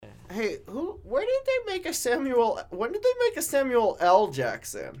Hey, where did they make a Samuel... When did they make a Samuel L.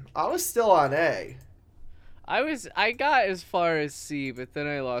 Jackson? I was still on A. I got as far as C, but then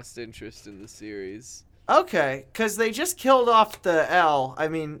I lost interest in the series. Okay, because they just killed off the L. I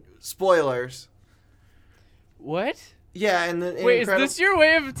mean, spoilers. What? Yeah, and Wait, is this your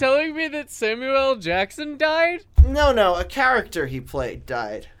way of telling me that Samuel L. Jackson died? No, a character he played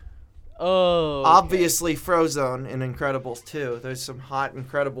died. Oh. Okay. Obviously, Frozone in Incredibles 2. There's some hot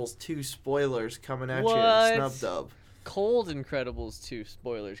Incredibles 2 spoilers coming at you in Snub Dub. Cold Incredibles 2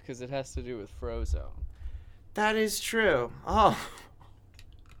 spoilers, because it has to do with Frozone. That is true. Oh.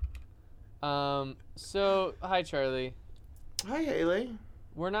 So, hi, Charlie. Hi, Haley.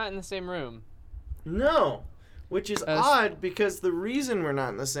 We're not in the same room. No. Which is odd, because the reason we're not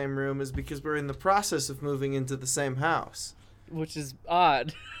in the same room is because we're in the process of moving into the same house. Which is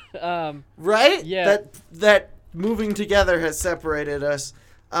odd. Right? Yeah. That moving together has separated us.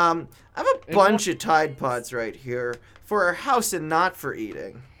 I have a bunch of Tide Pods right here for our house and not for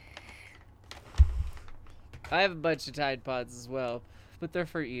eating. I have a bunch of Tide Pods as well, but they're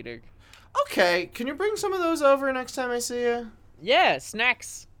for eating. Okay, can you bring some of those over next time I see you? Yeah,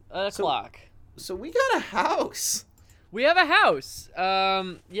 snacks o'clock. So we got a house. We have a house.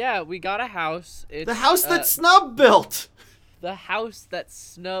 Yeah, we got a house. It's, the house that Snub built. The house that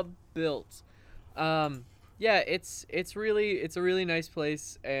Snub built. Yeah, it's a really nice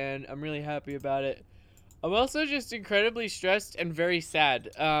place, and I'm really happy about it. I'm also just incredibly stressed and very sad,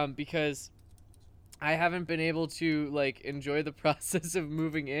 because I haven't been able to like enjoy the process of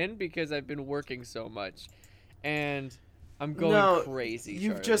moving in because I've been working so much, and I'm going crazy.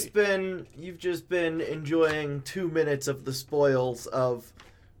 You've Charlie. just been enjoying 2 minutes of the spoils of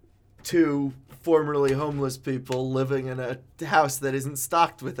 2 formerly homeless people living in a house that isn't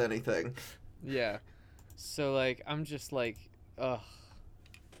stocked with anything. Yeah. So like I'm just like, ugh.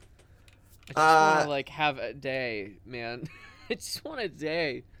 I just want to like have a day, man. I just want a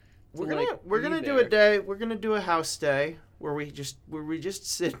day. We're gonna do a day. We're gonna do a house day where we just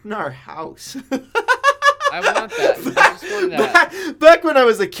sit in our house. I want that. I just want that. Back when I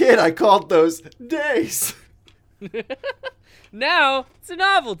was a kid, I called those days. Now it's a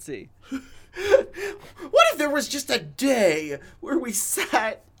novelty. What if there was just a day where we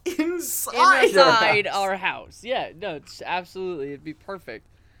sat inside our house? Yeah, no, it's absolutely. It'd be perfect.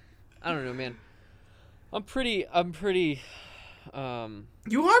 I don't know, man. I'm pretty.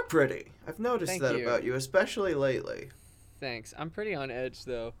 You are pretty. I've noticed that you. about you, especially lately. Thanks. I'm pretty on edge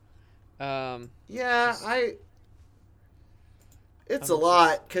though. Yeah, It's a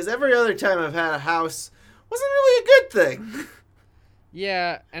lot, because every other time I've had a house wasn't really a good thing.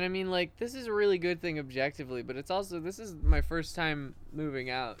 Yeah, and I mean, like, this is a really good thing objectively, but it's also, this is my first time moving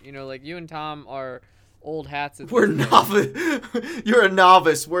out. You know, like, you and Tom are old hats at We're novice. You're a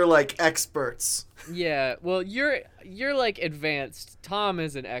novice. We're, like, experts. Yeah, well, you're like, advanced. Tom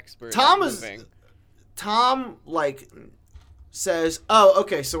is an expert Tom, like, says, oh,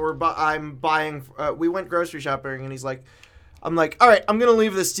 okay, so I'm buying, we went grocery shopping, and he's like, I'm like, all right, I'm going to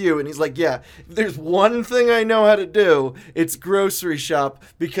leave this to you. And he's like, yeah, if there's one thing I know how to do, it's grocery shop,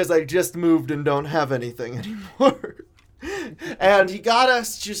 because I just moved and don't have anything anymore. And he got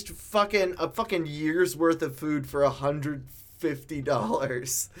us just a fucking year's worth of food for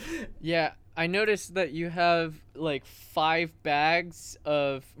 $150. Yeah, I noticed that you have, like, 5 bags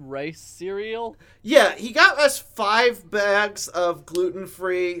of rice cereal. Yeah, he got us 5 bags of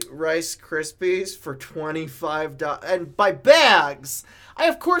gluten-free Rice Krispies for $25. And by bags, I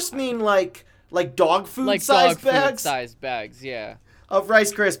of course mean like dog food size bags. Size bags, yeah. Of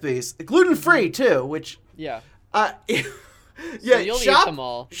Rice Krispies, gluten-free too, which yeah. Yeah, so you'll eat them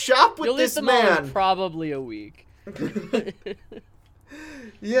all. Shop with you'll this eat them man. all in probably a week.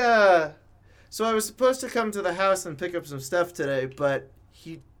 Yeah. So I was supposed to come to the house and pick up some stuff today, but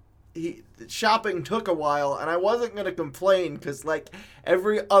shopping took a while, and I wasn't going to complain because, like,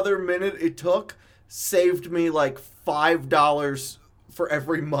 every other minute it took saved me, like, $5 for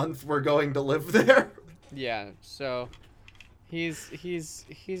every month we're going to live there. Yeah, so he's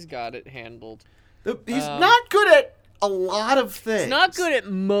got it handled. He's not good at a lot of things. He's not good at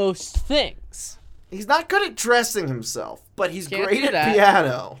most things. He's not good at dressing himself, but he's Can't great do at that.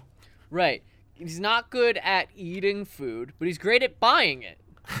 piano. Right. He's not good at eating food, but he's great at buying it.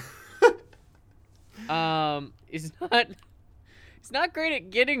 He's not great at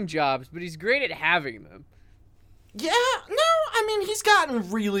getting jobs, but he's great at having them. Yeah, no, I mean, he's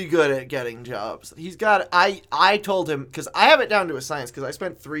gotten really good at getting jobs. I told him, because I have it down to a science, because I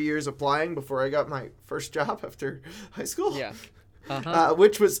spent 3 years applying before I got my first job after high school. Yeah.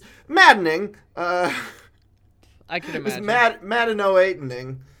 Which was maddening. I can imagine. It was mad and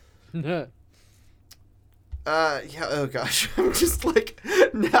 08-ing. Yeah, oh gosh. I'm just like,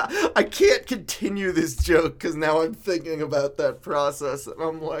 now I can't continue this joke because now I'm thinking about that process and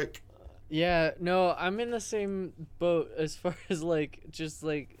I'm like, Yeah, no, I'm in the same boat as far as like just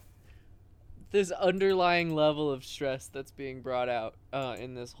like this underlying level of stress that's being brought out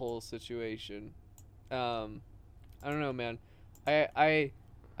in this whole situation. I don't know, man. I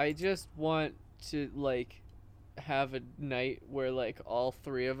just want to like have a night where like all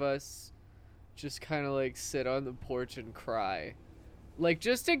three of us just kind of like sit on the porch and cry. Like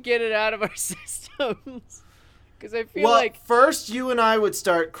just to get it out of our systems. Cuz I feel well, like first you and I would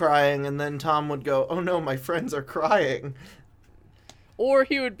start crying and then Tom would go, "Oh no, my friends are crying." or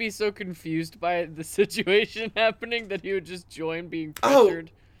he would be so confused by the situation happening that he would just join being Oh. pressured.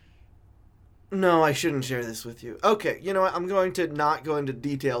 No, I shouldn't share this with you. Okay, you know what? I'm going to not go into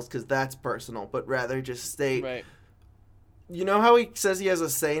details because that's personal, but rather just state. Right. You know how he says he has a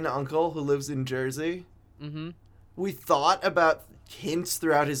sane uncle who lives in Jersey? Mm-hmm. We thought about hints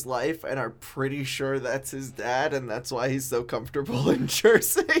throughout his life and are pretty sure that's his dad, and that's why he's so comfortable in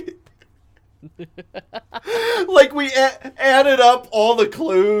Jersey. Like, we added up all the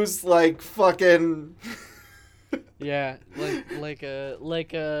clues, like, fucking... Yeah, like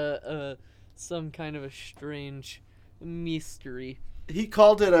a some kind of a strange mystery. He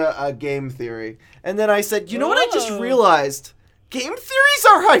called it a game theory. And then I said, you know what I just Oh. realized? Game theories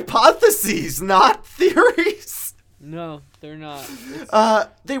are hypotheses, not theories. No, they're not.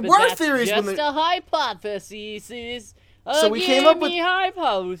 They But were that's theories just when they... a hypothesis. So we came up with-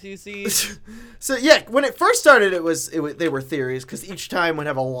 hypotheses. So yeah, when it first started, they were theories because each time would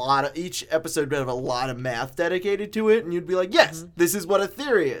have each episode would have a lot of math dedicated to it, and you'd be like, yes, this is what a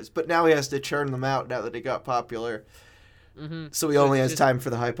theory is. But now he has to churn them out now that it got popular. Mm-hmm. So he only has just- time for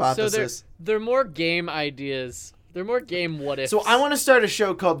the So hypothesis. they're more game ideas. They're more game what ifs. So I want to start a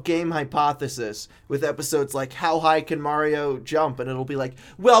show called Game Hypothesis with episodes like How High Can Mario Jump? And it'll be like,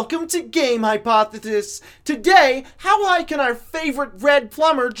 welcome to Game Hypothesis. Today, how high can our favorite red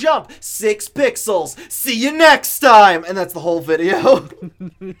plumber jump? 6 pixels. See you next time. And that's the whole video.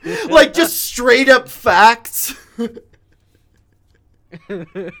 Like just straight up facts.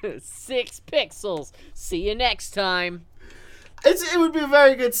 6 pixels. See you next time. It would be a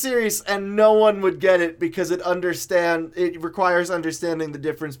very good series, and no one would get it because it requires understanding the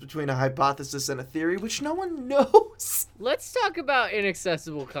difference between a hypothesis and a theory, which no one knows. Let's talk about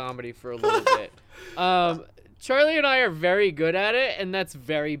inaccessible comedy for a little bit. Charlie and I are very good at it, and that's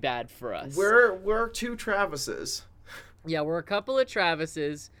very bad for us. We're two Travises. Yeah, we're a couple of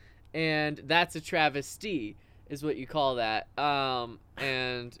Travises, and that's a travesty, is what you call that.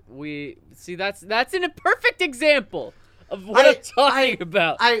 And we see that's in a perfect example of what I'm talking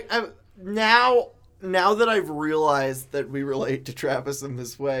about. I now that I've realized that we relate to Travis in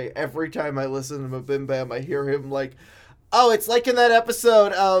this way, every time I listen to Mabim Bam, I hear him like, "Oh, it's like in that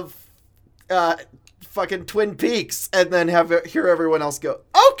episode of fucking Twin Peaks," and then hear everyone else go,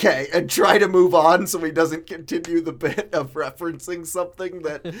 "Okay," and try to move on so he doesn't continue the bit of referencing something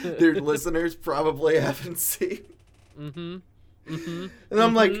that their listeners probably haven't seen. Mm-hmm. Mm-hmm. And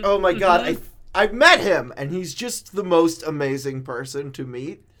I'm like, oh my god, I've met him, and he's just the most amazing person to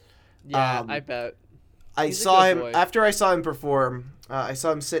meet. Yeah, I bet. I He's a saw good him boy. after I saw him perform. I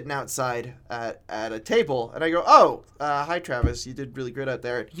saw him sitting outside at a table, and I go, "Oh, hi, Travis. You did really good out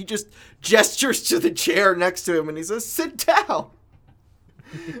there." He just gestures to the chair next to him, and he says, "Sit down."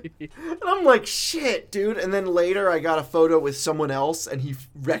 And I'm like, "Shit, dude!" And then later, I got a photo with someone else, and he,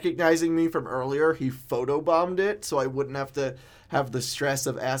 recognizing me from earlier, he photobombed it, so I wouldn't have to have the stress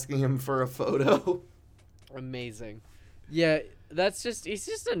of asking him for a photo. Amazing. Yeah, he's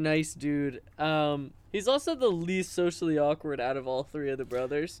just a nice dude. He's also the least socially awkward out of all three of the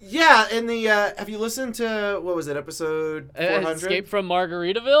brothers. Yeah, and have you listened to, what was it, episode 400? Escape from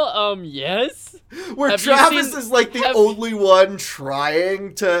Margaritaville? Yes. Where Have you Travis seen- is like the have- only one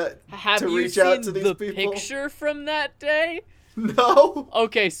trying to Have you reach seen out to these the people. picture from that day? No.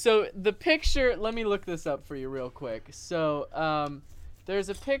 Okay, so the picture, let me look this up for you real quick. So, there's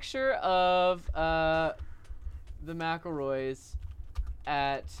a picture of the McElroys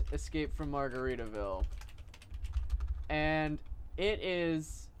at Escape from Margaritaville. And it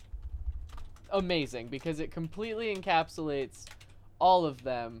is amazing because it completely encapsulates all of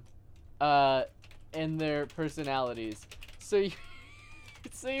them and their personalities. So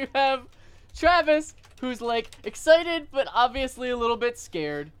you have Travis, who's like excited but obviously a little bit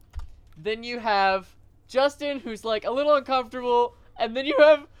scared. Then you have Justin, who's like a little uncomfortable, and then you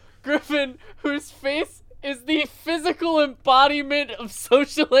have Griffin, whose face is the physical embodiment of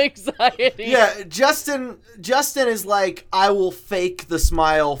social anxiety. Yeah, Justin is like, I will fake the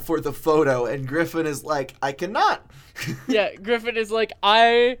smile for the photo, and Griffin is like, I cannot. Yeah, Griffin is like,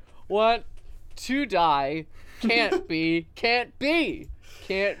 I want to die. Can't be. Can't be.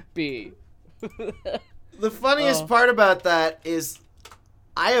 Can't be. The funniest part about that is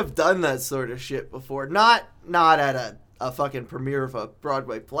I have done that sort of shit before. Not at a fucking premiere of a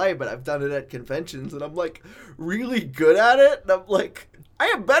Broadway play, but I've done it at conventions, and I'm like really good at it. And I'm like, I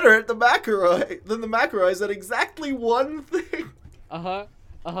am better at the McElroy than the McElroys at exactly one thing.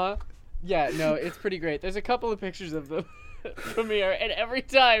 Yeah, no, it's pretty great. There's a couple of pictures of the premiere, and every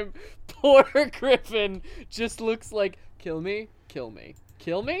time, poor Griffin just looks like, kill me, kill me,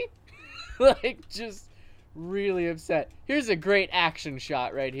 kill me? Like, just really upset. Here's a great action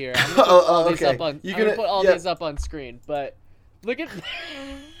shot right here. I'm gonna put all these up on, I'm gonna put all these up on screen, but look at...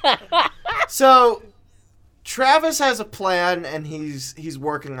 So, Travis has a plan, and he's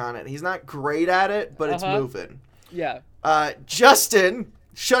working on it. He's not great at it, but it's moving. Yeah. Justin...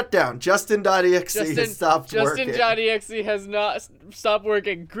 Shut down. Justin.exe has stopped working. Justin.exe has not stopped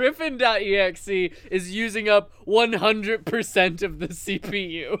working. Griffin.exe is using up 100% of the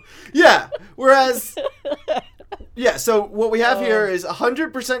CPU. Yeah. Whereas... Yeah, so what we have here is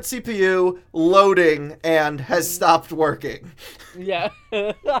 100% CPU, loading, and has stopped working. Yeah.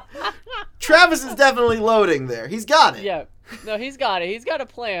 Travis is definitely loading there. He's got it. Yeah. No, he's got it. He's got a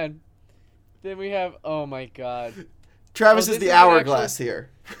plan. Then we have... Oh, my God. Travis is the hourglass here.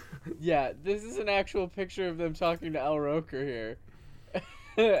 Yeah, this is an actual picture of them talking to Al Roker here.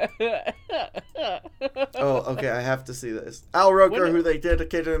 Oh, okay, I have to see this. Al Roker, who they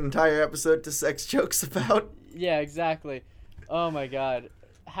dedicated an entire episode to sex jokes about. Yeah, exactly. Oh my god.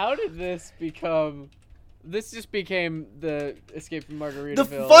 How did this become... This just became the Escape from Margaritaville.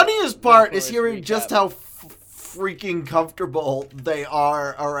 The funniest part is hearing just how freaking comfortable they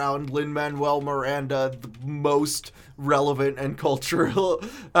are around Lin-Manuel Miranda, the most relevant and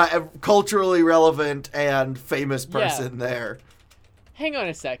culturally relevant and famous person there. Hang on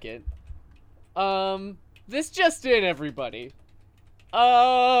a second. This just in, everybody.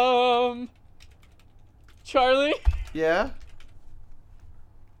 Charlie? Yeah?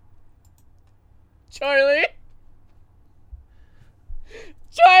 Charlie?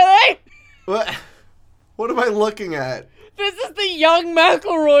 Charlie? What am I looking at? This is the young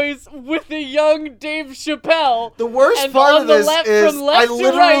McElroys with the young Dave Chappelle. The worst part of this is I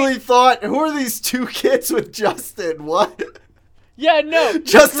literally thought, who are these two kids with Justin? What? Yeah, no.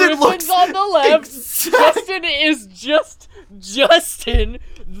 Justin looks on the left. Justin is just Justin.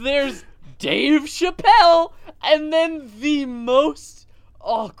 There's Dave Chappelle. And then the most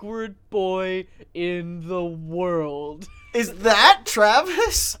awkward boy in the world. Is that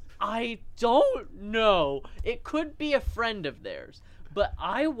Travis? I don't know. It could be a friend of theirs, but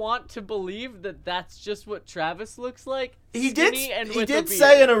I want to believe that that's just what Travis looks like. He did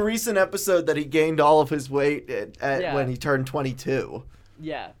say in a recent episode that he gained all of his weight when he turned 22.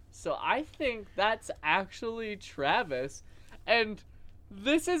 Yeah, so I think that's actually Travis, and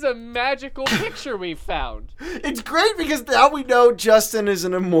this is a magical picture we found. It's great because now we know Justin is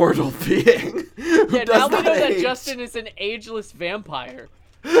an immortal being. Yeah, now we know that Justin is an ageless vampire.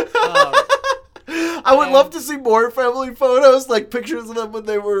 I would love to see more family photos, like pictures of them when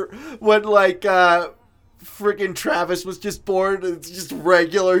freaking Travis was just born. It's just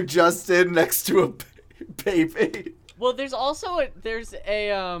regular Justin next to a baby. Well, there is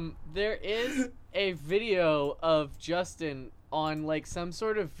a video of Justin on like some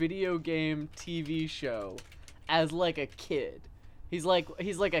sort of video game TV show as like a kid. He's like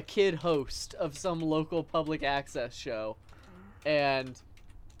a kid host of some local public access show, and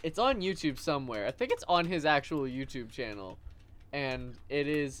it's on YouTube somewhere. I think it's on his actual YouTube channel. And it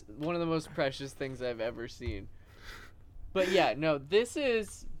is one of the most precious things I've ever seen. But yeah, no, this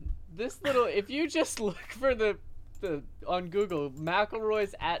little... If you just look for the on Google,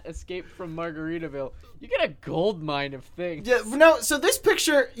 McElroy's at Escape from Margaritaville, you get a gold mine of things. Yeah, no, so this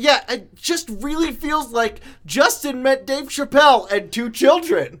picture, it just really feels like Justin met Dave Chappelle and two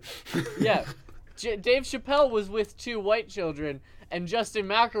children. Yeah. Dave Chappelle was with two white children, and Justin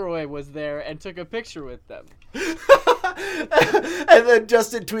McElroy was there and took a picture with them. And then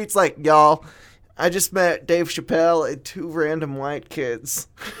Justin tweets like, y'all, I just met Dave Chappelle and two random white kids.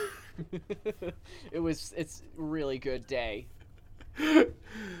 It's a really good day.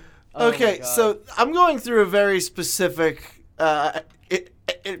 Okay, so I'm going through a very specific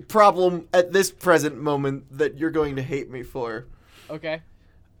problem at this present moment that you're going to hate me for. Okay.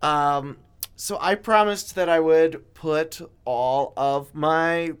 So I promised that I would put all of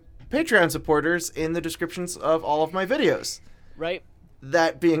my Patreon supporters in the descriptions of all of my videos. Right.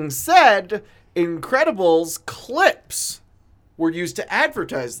 That being said, Incredibles clips were used to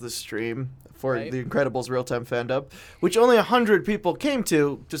advertise the stream for the Incredibles real-time fandom, which only 100 people came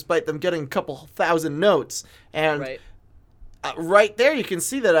to, despite them getting a couple thousand notes. And right there, you can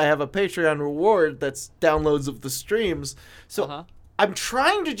see that I have a Patreon reward that's downloads of the streams. So I'm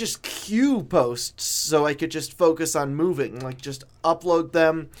trying to just queue posts so I could just focus on moving, like just upload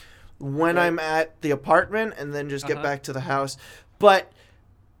them when I'm at the apartment and then just get back to the house. But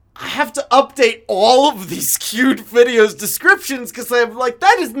I have to update all of these queued videos descriptions because I'm like,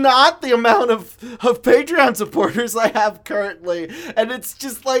 that is not the amount of Patreon supporters I have currently. And it's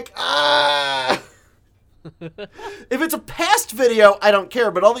just like, If it's a past video, I don't care.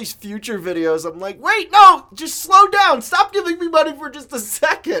 But all these future videos, I'm like, wait, no, just slow down. Stop giving me money for just a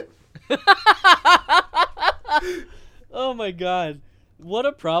second. Oh my god. What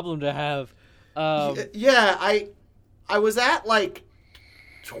a problem to have. Yeah, I was at like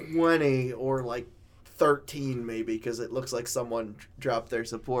 20 or like 13 maybe because it looks like someone dropped their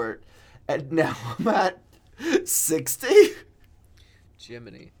support. And now I'm at 60.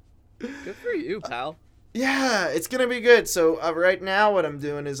 Jiminy. Good for you, pal. Yeah, it's going to be good. So right now what I'm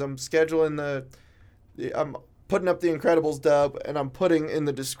doing is I'm scheduling I'm putting up the Incredibles dub and I'm putting in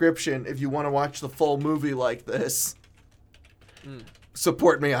the description if you want to watch the full movie like this.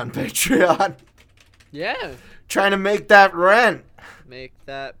 Support me on Patreon. Yeah. Trying to make that rent. Make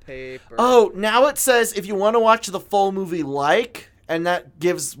that paper. Oh, now it says if you want to watch the full movie and that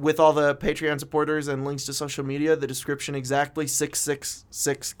gives, with all the Patreon supporters and links to social media, the description exactly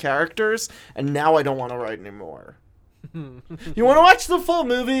 666 characters, and now I don't want to write anymore. You want to watch the full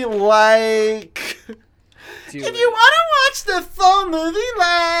movie If you want to watch the full movie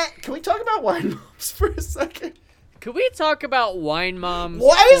Can we talk about Wine Moms for a second? Could we talk about Wine Moms?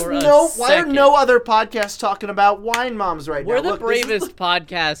 Why are no other podcasts talking about Wine Moms right now? We're the bravest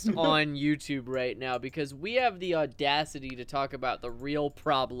podcast on YouTube right now because we have the audacity to talk about the real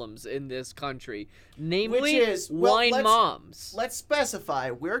problems in this country, namely wine moms. Let's specify.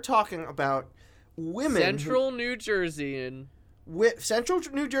 We're talking about women. Central New Jersey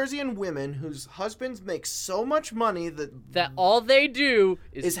and women whose husbands make so much money that all they do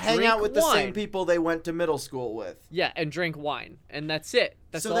is hang out with the same people they went to middle school with. Yeah, and drink wine, and that's it.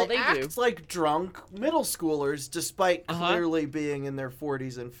 That's all they do. So they act like drunk middle schoolers, despite clearly being in their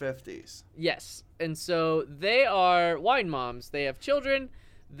 40s and 50s. Yes, and so they are wine moms. They have children.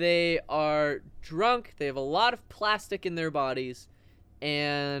 They are drunk. They have a lot of plastic in their bodies,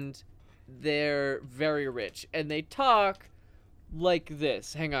 and they're very rich. And they talk like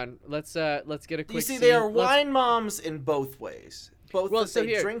this. Hang on. Let's get a quick scene. They are wine moms in both ways.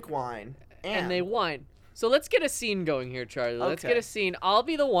 They drink wine and they whine. So let's get a scene going here, Charlie. Okay. Let's get a scene. I'll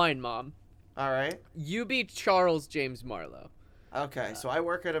be the wine mom. All right. You be Charles James Marlowe. Okay, so I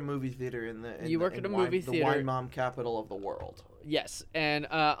work at a movie theater in the the wine mom capital of the world. Yes, and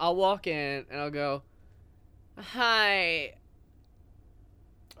I'll walk in and I'll go, "Hi."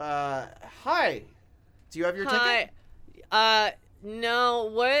 Hi. Do you have your ticket?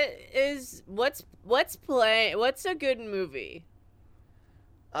 No. What's playing? What's a good movie?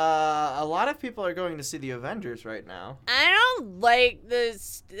 A lot of people are going to see the Avengers right now. I don't like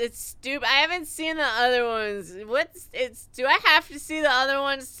this. It's stupid. I haven't seen the other ones. Do I have to see the other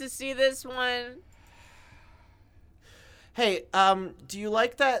ones to see this one? Hey, do you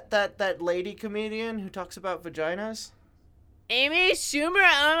like that lady comedian who talks about vaginas? Amy Schumer,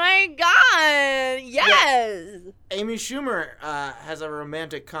 oh my god, yes! Yeah. Amy Schumer has a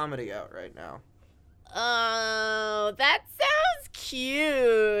romantic comedy out right now. Oh, that sounds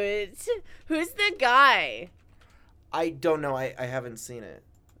cute. Who's the guy? I don't know, I haven't seen it.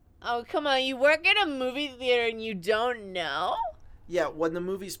 Oh, come on, you work at a movie theater and you don't know? Yeah, when the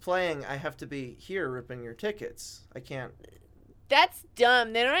movie's playing, I have to be here ripping your tickets. I can't... That's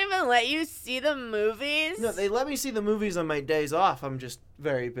dumb. They don't even let you see the movies? No, they let me see the movies on my days off. I'm just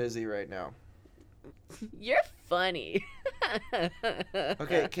very busy right now. You're funny.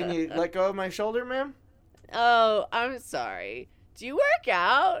 Okay, can you let go of my shoulder, ma'am? Oh, I'm sorry. Do you work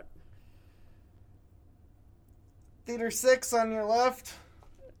out? Theater 6 on your left.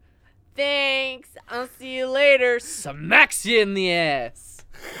 Thanks. I'll see you later. Smacks you in the ass.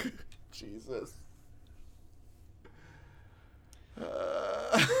 Jesus.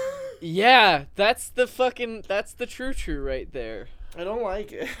 Yeah, that's the true right there. I don't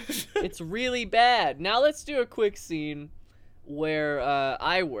like it. It's really bad. Now let's do a quick scene where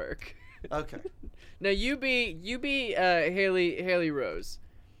I work. Okay. Now you be Haley Rose.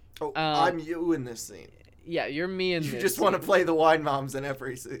 Oh, I'm you in this scene. Yeah, you're me in You this. just want to play the wine moms in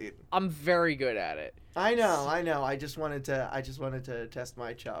every scene. I'm very good at it. I know. I just wanted to test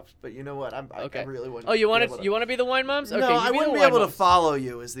my chops, but you know what? I really wouldn't. Oh, you want be able to be the wine moms? Okay, No, you I be wouldn't the be wine able to moms. follow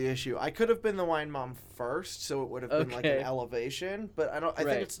you. Is the issue? I could have been the wine mom first, so it would have been like an Okay. elevation. But I Right.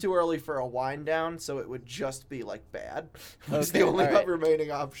 think it's too early for a wine down, so it would just be like bad. It's Okay, the only all right.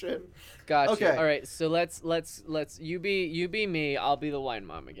 remaining option. Gotcha. Okay. All right, so let's you be me. I'll be the wine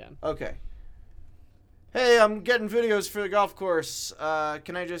mom again. Okay. Hey, I'm getting videos for the golf course.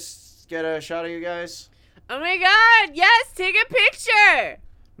 Can I just get a shot of you guys? Oh my god, yes, take a picture.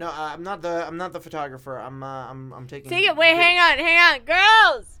 No, I'm not the photographer. I'm taking. Take it. Wait, hang on.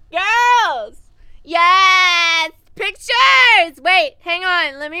 Girls. Yes, pictures. Wait, hang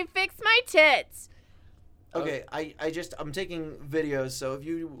on. Let me fix my tits. Okay, I'm taking videos, so if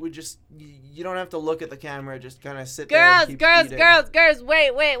you would just, you don't have to look at the camera, just kind of sit there and keep eating. Girls.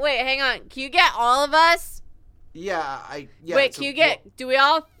 Wait, hang on. Can you get all of us? Yeah, Wait, can you get, do we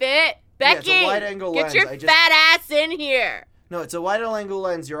all fit? Yeah, Becky, it's a wide-angle get lens. your fat ass in here. No, it's a wide-angle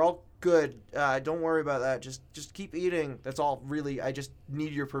lens. You're all good. Don't worry about that. Just keep eating. That's all. Really, I just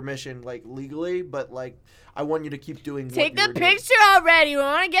need your permission, like legally, but like I want you to keep doing. Take what you the were doing. picture already. We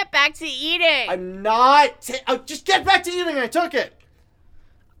want to get back to eating. I'm not. Just get back to eating. I took it.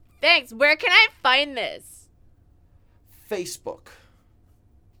 Thanks. Where can I find this? Facebook.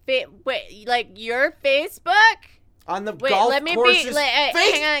 Wait, like your Facebook? On the Wait, golf let me courses. be.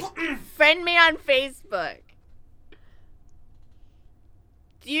 Hang on. Friend me on Facebook.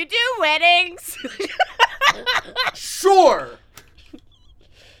 Do you do weddings? Sure.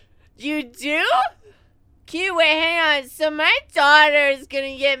 You do? Cute. Wait, hang on. So my daughter is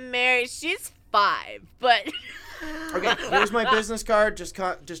gonna get married. She's 5, but. Okay, here's my business card. Just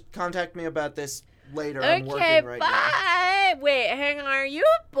contact me about this later. I'm Okay, working right bye. Wait, hang on. Are you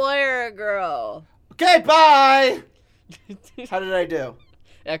a boy or a girl? now. Okay, bye. How did I do?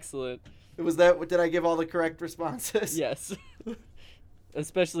 Excellent. Was that? Did I give all the correct responses? Yes.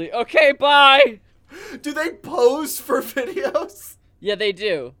 Especially, okay, bye. Do they pose for videos? Yeah, they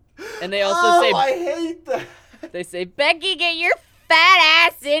do. And they also I hate that. they say, Becky, get your fat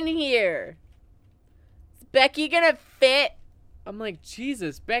ass in here. Is Becky gonna fit? I'm like,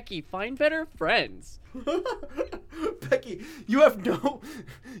 Jesus, Becky, find better friends. Becky, you have no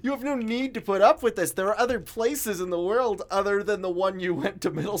need to put up with this. There are other places in the world other than the one you went to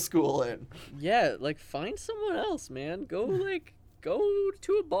middle school in. Yeah, like, find someone else, man. Go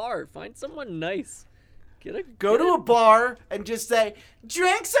to a bar. Find someone nice. Go to a bar and just say,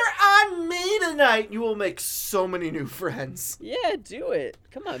 "Drinks are on me tonight." You will make so many new friends. Yeah, do it.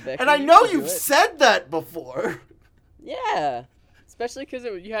 Come on, Becky. And I know can do you've it. said that before. Yeah. Especially because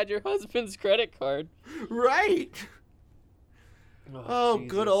you had your husband's credit card. Right. Oh,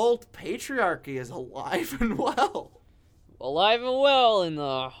 Jesus. good old patriarchy is alive and well. Alive and well in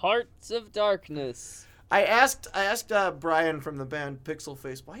the hearts of darkness. I asked Brian from the band Pixel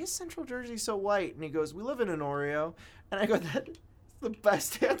Face, why is Central Jersey so white? And he goes, we live in an Oreo. And I go, that's the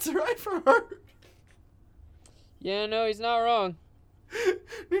best answer I've ever heard. Yeah, no, he's not wrong.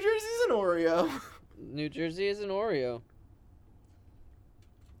 New Jersey's an Oreo. New Jersey is an Oreo.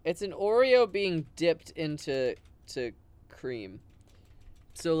 It's an Oreo being dipped into cream.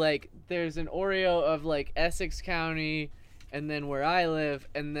 So, like, there's an Oreo of, like, Essex County, and then where I live,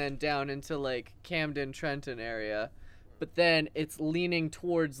 and then down into, like, Camden, Trenton area. But then it's leaning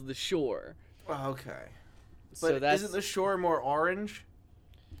towards the shore. Okay. So But isn't the shore more orange?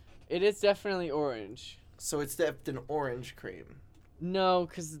 It is definitely orange. So it's dipped in orange cream. No,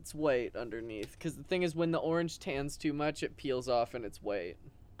 because it's white underneath. Because the thing is, when the orange tans too much, it peels off and it's white.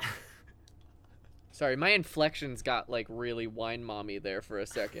 Sorry, my inflections got, like, really wine mommy there for a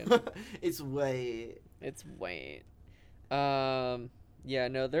second. It's white. It's white. Yeah,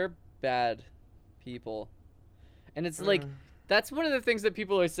 no, they're bad people. And it's like, that's one of the things that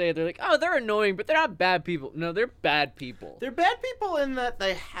people always say. They're like, oh, they're annoying, but they're not bad people. No, they're bad people. They're bad people in that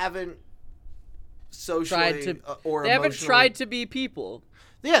they haven't socially or They haven't emotionally- tried to be people.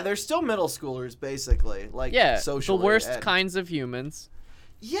 Yeah, they're still middle schoolers, basically. Like, Yeah, socially. the worst and- kinds of humans.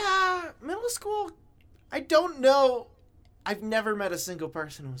 Yeah, middle school, I don't know. I've never met a single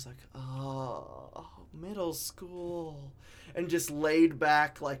person who was like, oh, middle school. And just laid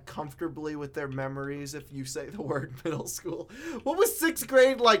back, like, comfortably with their memories if you say the word middle school. What was 6th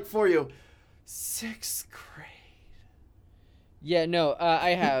grade like for you? 6th grade. Yeah, no, I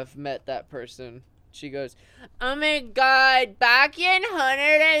have met that person. She goes, oh my god, back in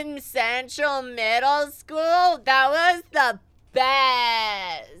Hunterdon Central Middle School, that was the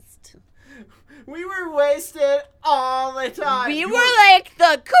best. We were wasted all the time. We You were like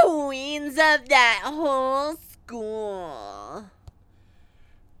the queens of that whole school.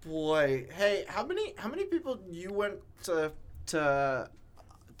 Boy, hey, how many people you went to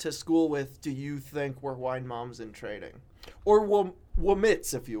school with do you think were wine moms in training, or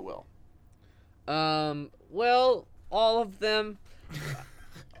womits, if you will? Well, all of them.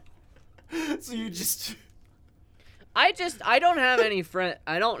 So you just. I don't have any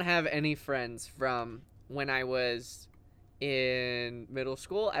I don't have any friends from when I was in middle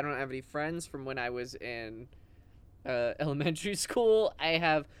school. I don't have any friends from when I was in elementary school. I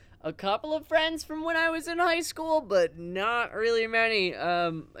have a couple of friends from when I was in high school, but not really many.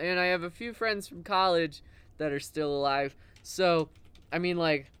 And I have a few friends from college that are still alive. So, I mean,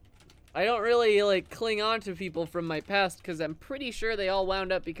 like, I don't really, like, cling on to people from my past because I'm pretty sure they all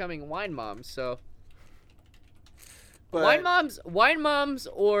wound up becoming wine moms, so. But, Wine moms,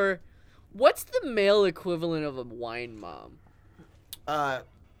 or what's the male equivalent of a wine mom? a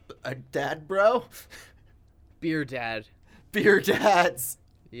dad, bro? Beer dad. Beer dads.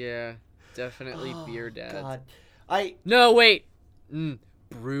 Yeah, definitely beer dads. God. No, wait.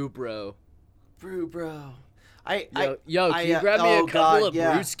 Brew bro. Brew, bro. Can you grab me a couple of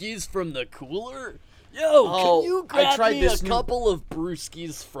brewskis from the cooler? Can you grab me a couple of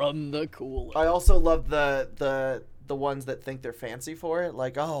brewskis from the cooler? I also love the ones that think they're fancy for it.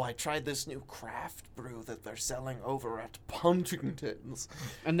 Like, oh, I tried this new craft brew that they're selling over at Puntington's.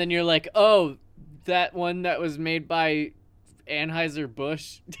 And then you're like, oh, that one that was made by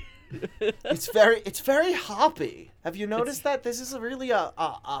Anheuser-Busch. It's very hoppy. Have you noticed that? This is really a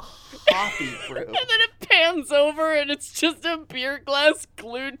hoppy brew. And then it pans over and it's just a beer glass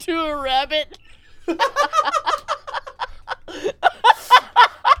glued to a rabbit.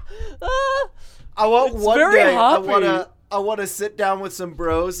 I want It's one very day. hoppy. I want to sit down with some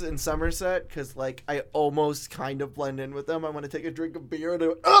bros in Somerset because, like, I almost kind of blend in with them. I want to take a drink of beer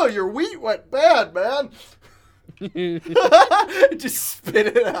and oh, your wheat went bad, man. Just spit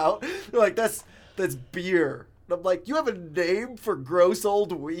it out. They're like, that's beer. And I'm like, you have a name for gross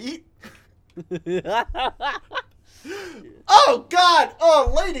old wheat? Oh, God.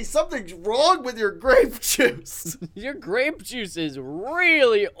 Oh, lady, something's wrong with your grape juice. Your grape juice is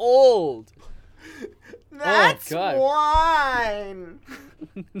really old. That's God. wine.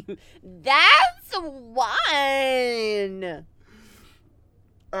 That's wine.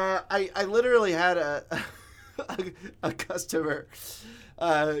 I literally had a customer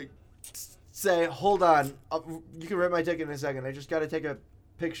say, hold on, you can write my ticket in a second. I just got to take a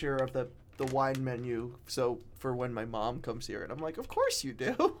picture of the wine menu so for when my mom comes here. And I'm like, of course you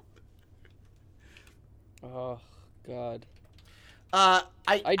do. Oh, God. I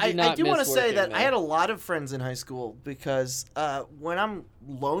not do want to miss say working that I there. had a lot of friends in high school because when I'm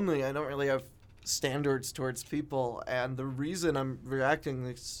lonely, I don't really have standards towards people. And the reason I'm reacting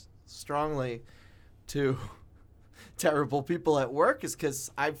this strongly to terrible people at work is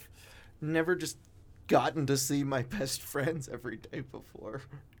because I've never just gotten to see my best friends every day before.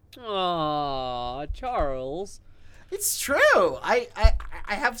 Aw, Charles. It's true. I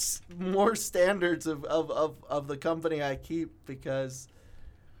have more standards of the company I keep because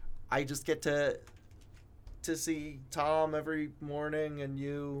I just get to see Tom every morning and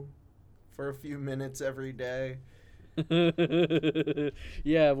you for a few minutes every day.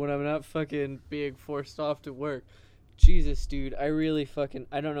 Yeah, when I'm not fucking being forced off to work. Jesus, dude, I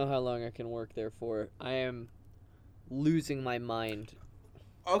don't know how long I can work there for. I am losing my mind.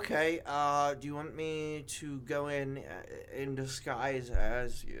 Okay, do you want me to go in disguise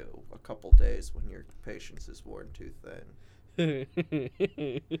as you a couple days when your patience is worn too thin?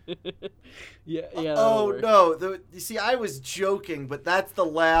 yeah. Oh no! You see, I was joking, but that's the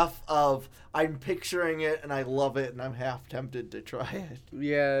laugh of I'm picturing it and I love it and I'm half tempted to try it.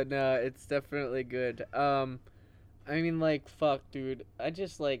 Yeah, no, it's definitely good. I mean, like, fuck, dude. I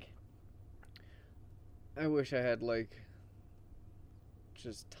wish I had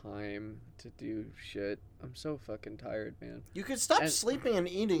just time to do shit. I'm so fucking tired, man. You could stop sleeping and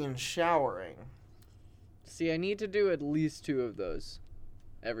eating and showering. See, I need to do at least 2 of those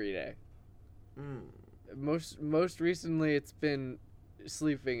every day. Most recently, it's been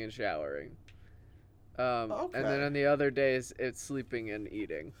sleeping and showering. Okay. And then on the other days, it's sleeping and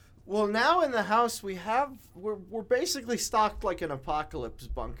eating. Well, now in the house we're basically stocked like an apocalypse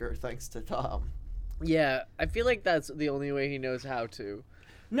bunker thanks to Tom. Yeah, I feel like that's the only way he knows how to.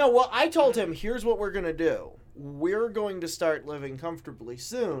 No, well, I told him, here's what we're going to do. We're going to start living comfortably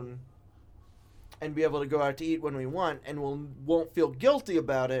soon and be able to go out to eat when we want, and won't feel guilty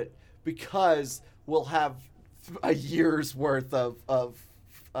about it because we'll have a year's worth of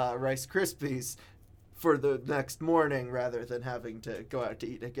Rice Krispies for the next morning rather than having to go out to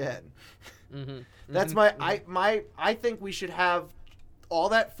eat again. That's I think we should have all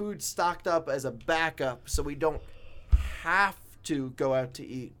that food stocked up as a backup so we don't have to go out to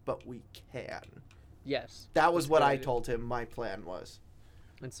eat, but we can. Yes. That was what I told him my plan was.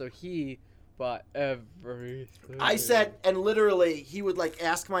 And so he bought everything. I said, and literally, he would like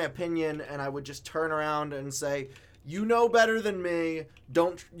ask my opinion, and I would just turn around and say, "You know better than me.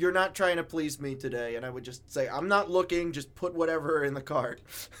 You're not trying to please me today." And I would just say, "I'm not looking. Just put whatever in the cart."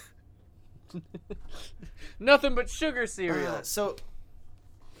 Nothing but sugar cereal. So,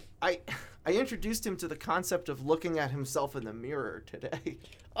 I introduced him to the concept of looking at himself in the mirror today.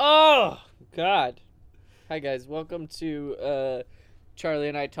 Oh God! Hi guys, welcome to Charlie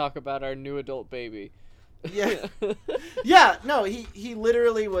and I talk about our new adult baby. Yeah. Yeah, no, he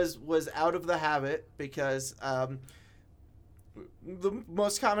literally was out of the habit because the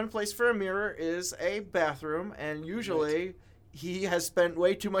most common place for a mirror is a bathroom, and usually he has spent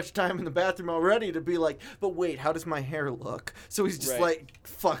way too much time in the bathroom already to be like, but wait, how does my hair look? So he's just like,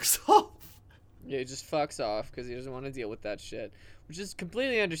 fucks off. Yeah, he just fucks off because he doesn't want to deal with that shit, which is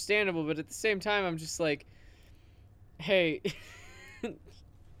completely understandable, but at the same time, I'm just like, hey...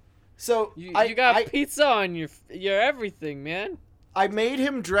 So you got pizza on your everything, man. I made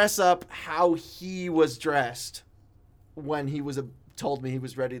him dress up how he was dressed when he was told me he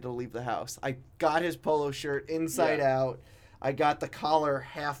was ready to leave the house. I got his polo shirt inside out. I got the collar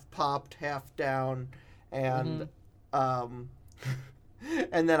half popped, half down, and and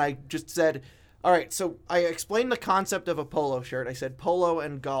then I just said, all right, so I explained the concept of a polo shirt. I said polo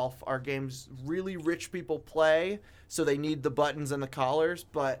and golf are games really rich people play, so they need the buttons and the collars,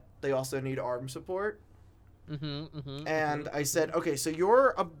 but they also need arm support. And I said, okay, so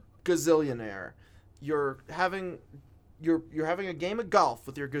you're a gazillionaire. You're having a game of golf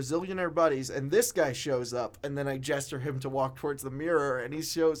with your gazillionaire buddies, and this guy shows up, and then I gesture him to walk towards the mirror, and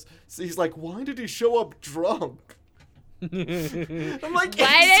he's like, why did he show up drunk? I'm like,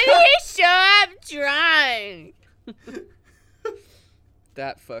 why did he show up drunk?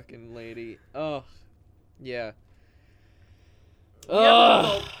 That fucking lady. Oh, yeah.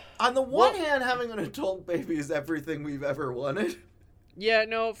 Well, on the one hand, having an adult baby is everything we've ever wanted. Yeah,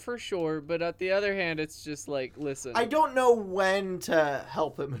 no, for sure. But on the other hand, it's just like, listen. I don't know when to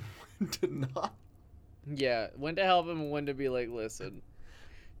help him and when to not. Yeah, when to help him and when to be like, listen,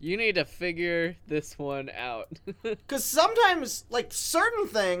 you need to figure this one out. Because sometimes, like, certain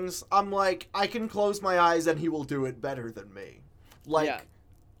things, I'm like, I can close my eyes and he will do it better than me. Like,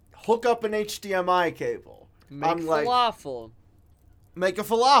 hook up an HDMI cable. Make falafel. Make a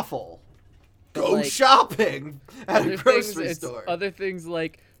falafel. Go shopping at a grocery store. Other things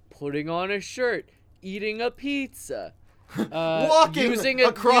like putting on a shirt, eating a pizza, walking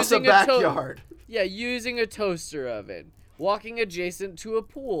across a backyard. Using a toaster oven, walking adjacent to a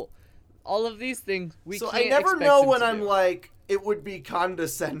pool. All of these things we can't expect him to do. So I never know when I'm like, it would be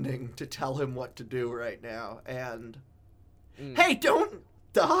condescending to tell him what to do right now. And, hey, don't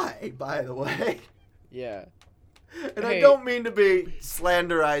die, by the way. Yeah. And I don't mean to be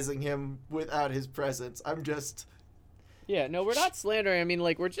slanderizing him without his presence. I'm just... Yeah, no, we're not slandering. I mean,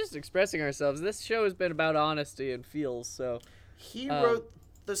 like, we're just expressing ourselves. This show has been about honesty and feels, so... He wrote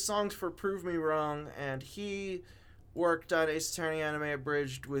the songs for Prove Me Wrong, and he worked on Ace Attorney Anime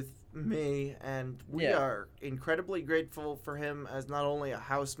Abridged with me, and we are incredibly grateful for him as not only a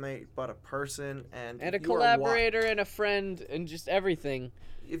housemate, but a person, and a collaborator and a friend and just everything.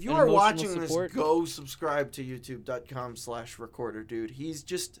 If you are watching this, go subscribe to youtube.com/recorderdude. He's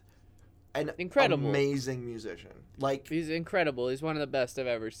just an amazing musician. Like, he's incredible. He's one of the best I've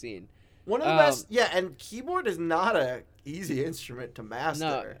ever seen. One of the best. Yeah, and keyboard is not a easy instrument to master.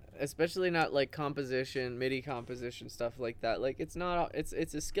 No, especially not like composition, MIDI composition, stuff like that. Like, it's not.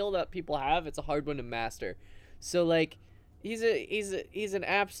 It's a skill that people have. It's a hard one to master. So like, he's an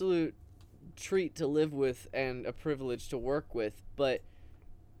absolute treat to live with and a privilege to work with. But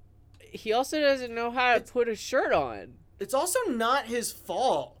he also doesn't know how to put a shirt on. It's also not his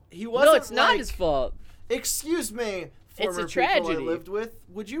fault. He wasn't. No, it's not his fault. Excuse me, former it's a tragedy. people I lived with.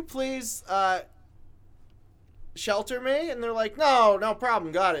 Would you please shelter me? And they're like, no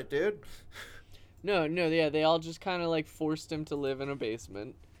problem. Got it, dude. No, yeah, they all just kind of like forced him to live in a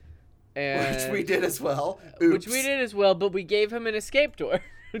basement. And which we did as well. But we gave him an escape door.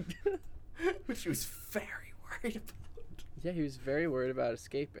 Which he was very worried about. Yeah, he was very worried about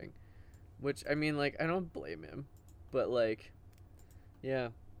escaping. Which, I mean, like, I don't blame him. But, like, yeah.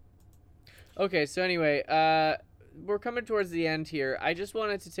 Okay, so anyway, we're coming towards the end here. I just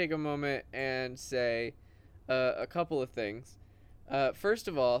wanted to take a moment and say a couple of things. First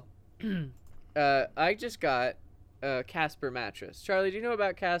of all, I just got a Casper mattress. Charlie, do you know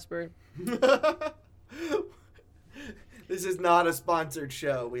about Casper? This is not a sponsored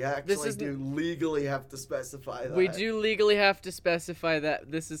show. We actually do legally have to specify that. We do legally have to specify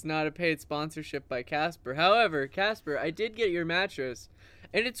that this is not a paid sponsorship by Casper. However, Casper, I did get your mattress,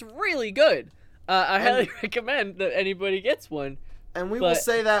 and it's really good. I highly recommend that anybody gets one. And we will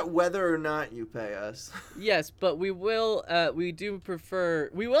say that whether or not you pay us. Yes, but we will. We do prefer.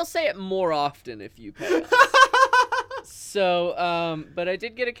 We will say it more often if you pay us. So, but I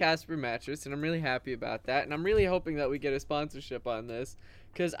did get a Casper mattress, and I'm really happy about that. And I'm really hoping that we get a sponsorship on this,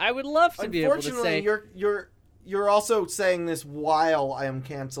 because I would love to be able to say. Unfortunately, you're also saying this while I am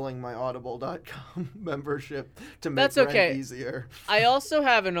canceling my Audible.com membership to make rent easier. I also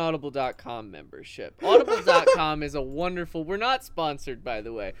have an Audible.com membership. Audible.com is a wonderful... We're not sponsored, by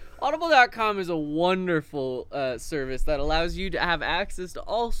the way. Audible.com is a wonderful service that allows you to have access to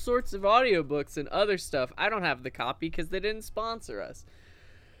all sorts of audiobooks and other stuff. I don't have the copy because they didn't sponsor us.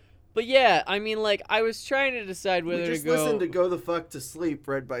 But yeah, I mean, like, I was trying to decide whether to go... We just listened to Go the Fuck to Sleep,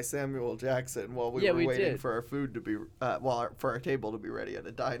 read by Samuel Jackson, while we were waiting for our food to be... for our table to be ready at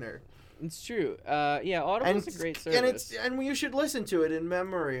a diner. It's true. Yeah, Audible's a great service. And you should listen to it in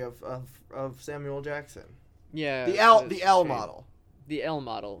memory of Samuel Jackson. Yeah. The L model. The L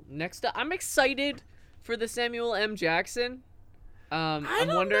model. Next up, I'm excited for the Samuel M. Jackson. I'm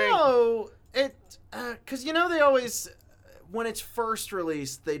wondering... know. Because, they always... When it's first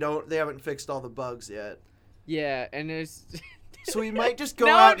released, they haven't fixed all the bugs yet. Yeah, and there's... So we might just go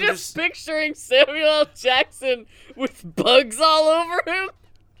now out I'm just picturing Samuel L. Jackson with bugs all over him.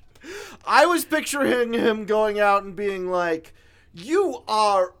 I was picturing him going out and being like, "You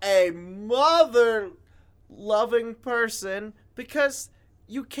are a mother-loving person because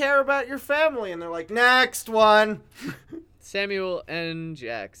you care about your family." And they're like, "Next one." Samuel N.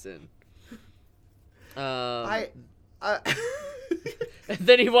 Jackson. And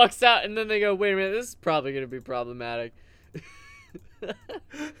then he walks out, and then they go, "Wait a minute, this is probably going to be problematic."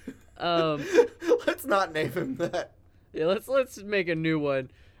 Let's not name him that. Yeah, let's make a new one.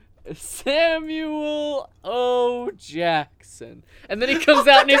 Samuel O. Jackson. And then he comes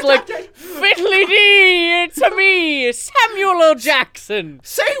out and he's like, "Fiddly dee, it's me, Samuel O. Jackson."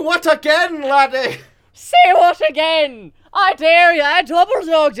 Say what again, laddie? Say what again? I dare ya, I double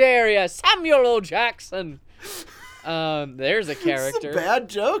dog dare ya, Samuel O. Jackson. There's a character. It's a bad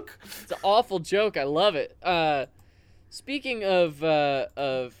joke. It's an awful joke. I love it. Speaking of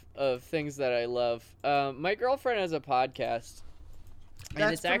things that I love, my girlfriend has a podcast.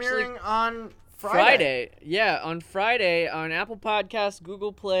 And it's premiering on Friday. Yeah, on Friday on Apple Podcasts,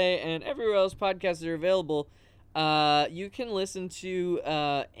 Google Play, and everywhere else podcasts are available. You can listen to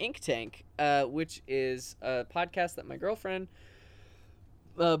Ink Tank, which is a podcast that my girlfriend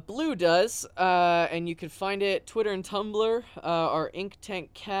Blue does, and you can find it Twitter and Tumblr, our Ink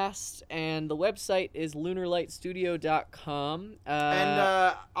Tank Cast, and the website is lunarlightstudio.com.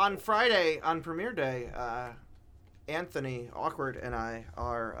 And on Friday, on premiere day, Anthony Awkward and I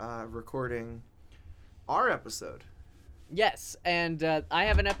are recording our episode. Yes, and I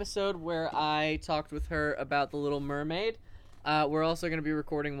have an episode where I talked with her about The Little Mermaid. We're also going to be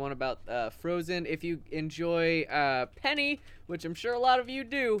recording one about Frozen. If you enjoy Penny, which I'm sure a lot of you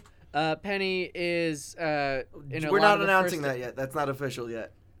do, Penny is in a We're lot not of the announcing that yet. That's not official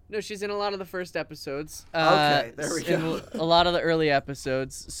yet. No, she's in a lot of the first episodes. Okay, there we go. A lot of the early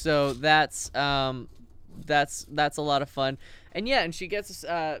episodes. So that's a lot of fun. And yeah, and she gets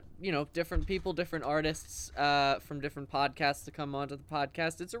different people, different artists from different podcasts to come onto the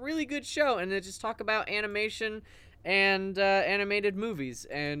podcast. It's a really good show, and they just talk about animation and animated movies.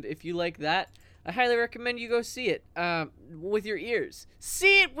 And if you like that, I highly recommend you go see it with your ears.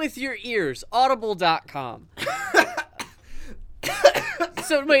 See it with your ears. Audible.com.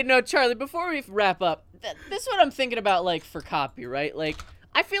 So wait, no, Charlie, before we wrap up, this is what I'm thinking about, like, for copyright. Like,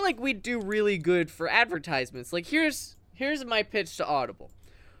 I feel like we'd do really good for advertisements. Like, here's my pitch to Audible.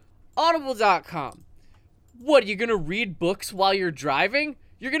 Audible.com. What, are you gonna read books while you're driving?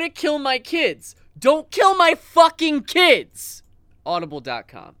 You're gonna kill my kids. Don't kill my fucking kids.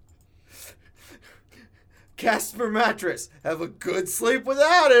 Audible.com. Casper mattress. Have a good sleep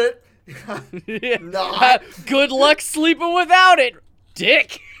without it. Yeah. Not. Good luck sleeping without it,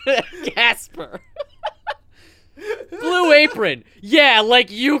 dick. Casper. Blue Apron. Yeah,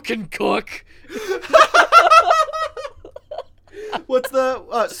 like you can cook. What's the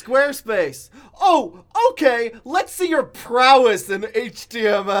Squarespace? Oh, okay. Let's see your prowess in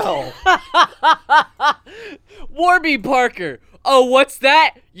HTML. Warby Parker. Oh, what's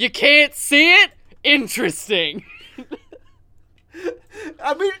that? You can't see it? Interesting.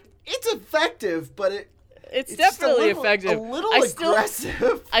 I mean, it's effective, but It's just definitely a little, effective. A little I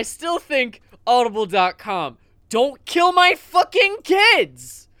aggressive. I still think Audible.com, don't kill my fucking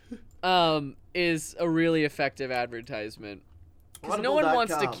kids, is a really effective advertisement. Because no one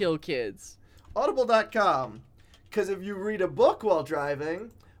wants to kill kids. Audible.com. Because if you read a book while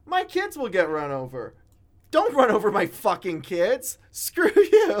driving, my kids will get run over. Don't run over my fucking kids. Screw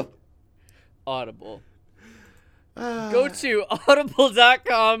you. Audible. Go to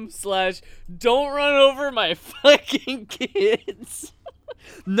audible.com/don't run over my fucking kids.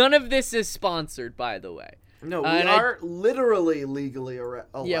 None of this is sponsored, by the way. No, we are literally legally required.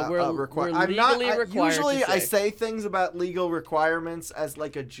 We're legally required Usually, to I say. say things about legal requirements as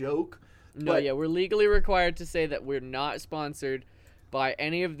like a joke. No, but we're legally required to say that we're not sponsored by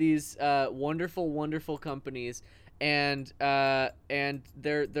any of these wonderful, wonderful companies, and their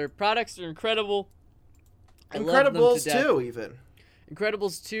products are incredible. I love them to Incredibles death. 2, even.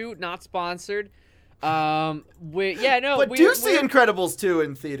 Incredibles 2, not sponsored. See Incredibles 2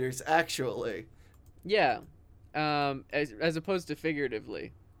 in theaters, actually. Yeah, as opposed to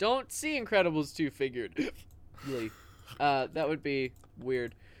figuratively. Don't see Incredibles 2 figuratively. That would be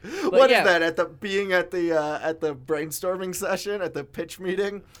weird. But What is that? At the brainstorming session, at the pitch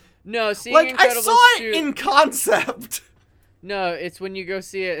meeting? No, seeing Like, Incredibles I saw 2, it in concept. No, it's when you go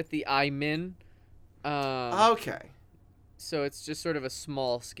see it at the IMIN. Okay. So it's just sort of a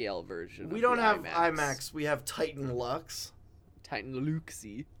small scale version. We of don't the have IMAX. We have Titan Lux. Titan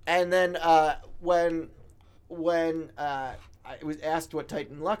Luxie. And then when I was asked what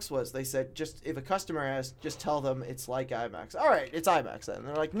Titan Lux was, they said, just if a customer asks, just tell them it's like IMAX. All right, it's IMAX then. And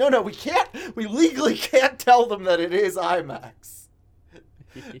they're like, no, we can't. We legally can't tell them that it is IMAX.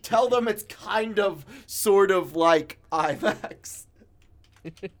 Tell them it's kind of, sort of like IMAX.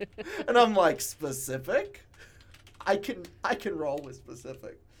 And I'm like, specific? I can roll with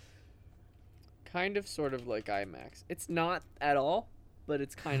specific. Kind of, sort of like IMAX. It's not at all, but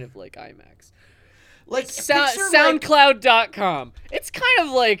it's kind of like IMAX. Like SoundCloud.com. It's kind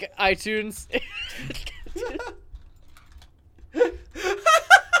of like iTunes.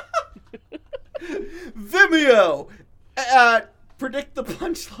 Vimeo. Predict the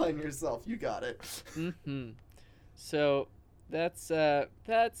punchline yourself. You got it. Mm-hmm. So that's it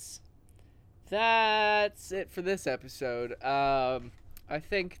for this episode. I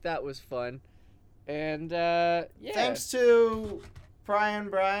think that was fun, and yeah. Thanks to Brian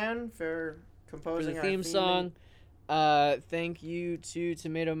for for composing the our theme song. Thank you to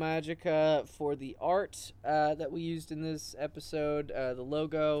Tomato Magica for the art that we used in this episode, the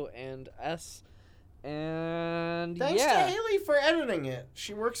logo and us. And Thanks to Haley for editing it.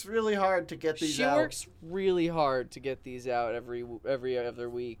 She works really hard to get these out. She works really hard to get these out every other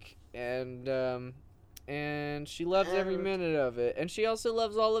week, and she loves every minute of it. And she also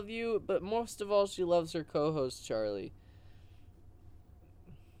loves all of you, but most of all, she loves her co-host Charlie.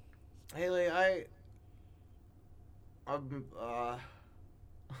 Haley, I'm a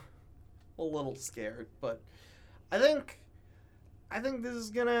little scared, but I think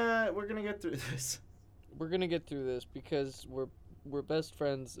we're gonna get through this. We're gonna get through this because we're best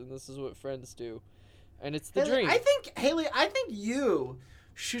friends, and this is what friends do, and it's the dream. Haley, I think you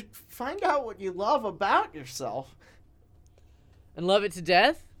should find out what you love about yourself And love it to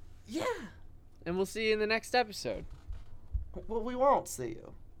death. Yeah. And we'll see you in the next episode. Well, we won't see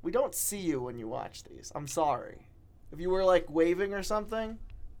you. We don't see you when you watch these. I'm sorry. If you were like waving or something.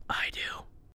 I do.